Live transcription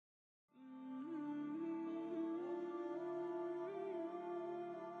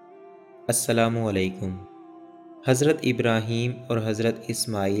السلام علیکم۔ حضرت ابراہیم اور حضرت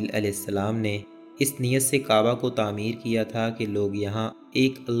اسماعیل علیہ السلام نے اس نیت سے کعبہ کو تعمیر کیا تھا کہ لوگ یہاں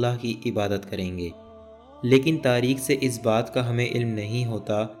ایک اللہ کی عبادت کریں گے، لیکن تاریخ سے اس بات کا ہمیں علم نہیں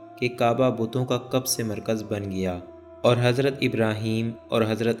ہوتا کہ کعبہ بتوں کا کب سے مرکز بن گیا، اور حضرت ابراہیم اور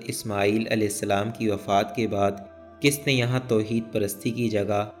حضرت اسماعیل علیہ السلام کی وفات کے بعد کس نے یہاں توحید پرستی کی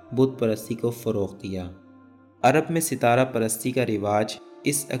جگہ بت پرستی کو فروغ دیا۔ عرب میں ستارہ پرستی کا رواج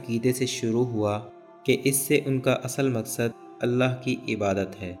اس عقیدے سے شروع ہوا کہ اس سے ان کا اصل مقصد اللہ کی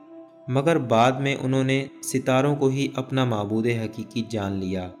عبادت ہے، مگر بعد میں انہوں نے ستاروں کو ہی اپنا معبود حقیقی جان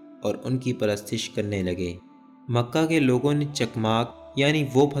لیا اور ان کی پرستش کرنے لگے۔ مکہ کے لوگوں نے چکماک یعنی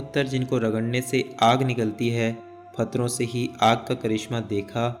وہ پتھر جن کو رگڑنے سے آگ نکلتی ہے، پتھروں سے ہی آگ کا کرشمہ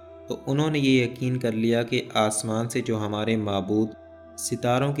دیکھا تو انہوں نے یہ یقین کر لیا کہ آسمان سے جو ہمارے معبود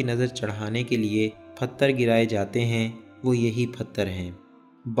ستاروں کی نظر چڑھانے کے لیے پتھر گرائے جاتے ہیں وہ یہی پتھر ہیں۔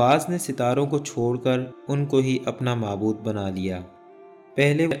 بعض نے ستاروں کو چھوڑ کر ان کو ہی اپنا معبود بنا لیا۔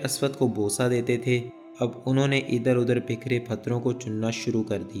 پہلے وہ اسود کو بوسہ دیتے تھے، اب انہوں نے ادھر ادھر بکھرے پتھروں کو چننا شروع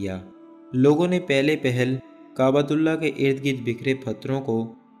کر دیا۔ لوگوں نے پہلے پہل کعبۃ اللہ کے ارد گرد بکھرے پتھروں کو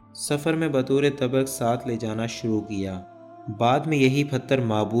سفر میں بطور طبق ساتھ لے جانا شروع کیا۔ بعد میں یہی پتھر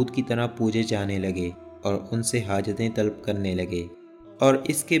معبود کی طرح پوجے جانے لگے اور ان سے حاجتیں طلب کرنے لگے، اور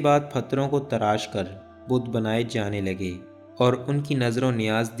اس کے بعد پتھروں کو تراش کر بت بنائے جانے لگے اور ان کی نظر و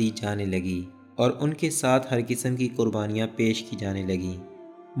نیاز دی جانے لگی اور ان کے ساتھ ہر قسم کی قربانیاں پیش کی جانے لگیں۔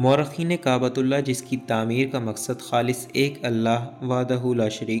 مورخین کعبۃ اللہ، جس کی تعمیر کا مقصد خالص ایک اللہ وحدہ لا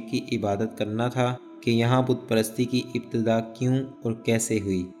شریک کی عبادت کرنا تھا، کہ یہاں بت پرستی کی ابتدا کیوں اور کیسے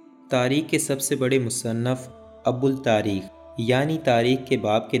ہوئی۔ تاریخ کے سب سے بڑے مصنف ابو التاریخ یعنی تاریخ کے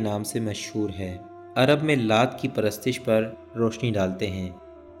باب کے نام سے مشہور ہے، عرب میں لات کی پرستش پر روشنی ڈالتے ہیں۔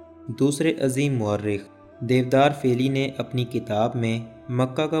 دوسرے عظیم مورخ دیودار فیلی نے اپنی کتاب میں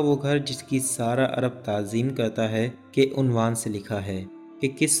مکہ کا وہ گھر جس کی سارا عرب تعظیم کرتا ہے کے عنوان سے لکھا ہے کہ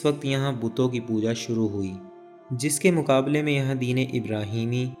کس وقت یہاں بتوں کی پوجا شروع ہوئی، جس کے مقابلے میں یہاں دین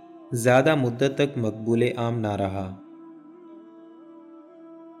ابراہیمی زیادہ مدت تک مقبول عام نہ رہا۔